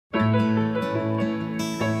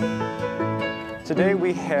Today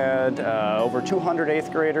we had over 200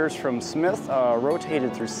 8th graders from Smith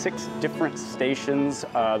rotated through 6 different stations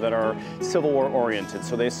that are Civil War oriented.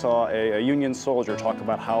 So they saw a Union soldier talk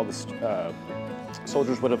about how the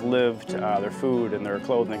soldiers would have lived, their food and their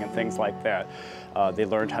clothing and things like that. They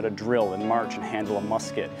learned how to drill and march and handle a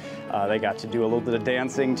musket. They got to do a little bit of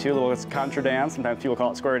dancing too, a little contra dance. Sometimes people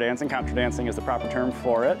call it square dancing. Contra dancing is the proper term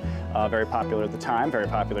for it. Very popular at the time, very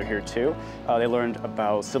popular here too. They learned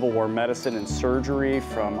about Civil War medicine and surgery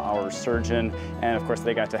from our surgeon. And of course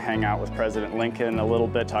they got to hang out with President Lincoln a little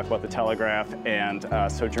bit, talk about the telegraph, and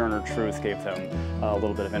Sojourner Truth gave them a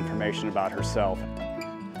little bit of information about herself.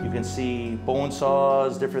 You can see bone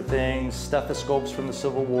saws, different things, stethoscopes from the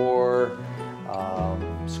Civil War,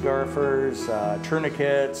 scarfers,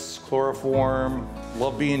 tourniquets, chloroform.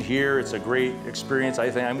 Love being here. It's a great experience.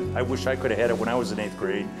 I wish I could have had it when I was in 8th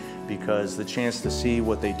grade, because the chance to see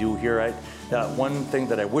what they do here. One thing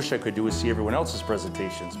that I wish I could do is see everyone else's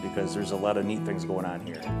presentations, because there's a lot of neat things going on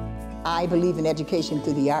here. I believe in education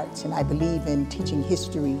through the arts, and I believe in teaching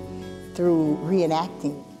history through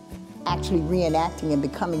reenacting. Actually reenacting and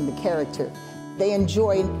becoming the character. They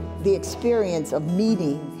enjoy the experience of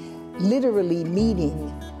literally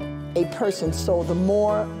meeting a person. So the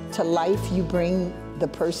more to life you bring the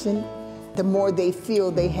person, the more they feel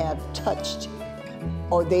they have touched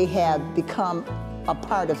or they have become a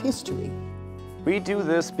part of history. We do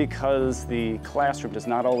this because the classroom does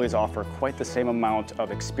not always offer quite the same amount of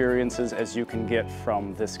experiences as you can get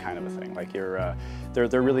from this kind of a thing. Like they're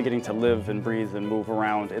really getting to live and breathe and move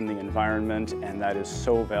around in the environment, and that is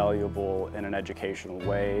so valuable in an educational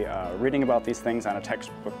way. Reading about these things on a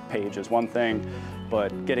textbook page is one thing,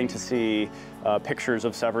 but getting to see pictures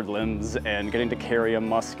of severed limbs and getting to carry a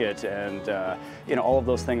musket and all of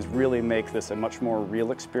those things really make this a much more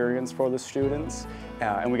real experience for the students.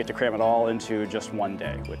 And we get to cram it all into just one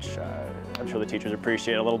day, which I'm sure the teachers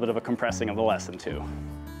appreciate, a little bit of a compressing of the lesson too.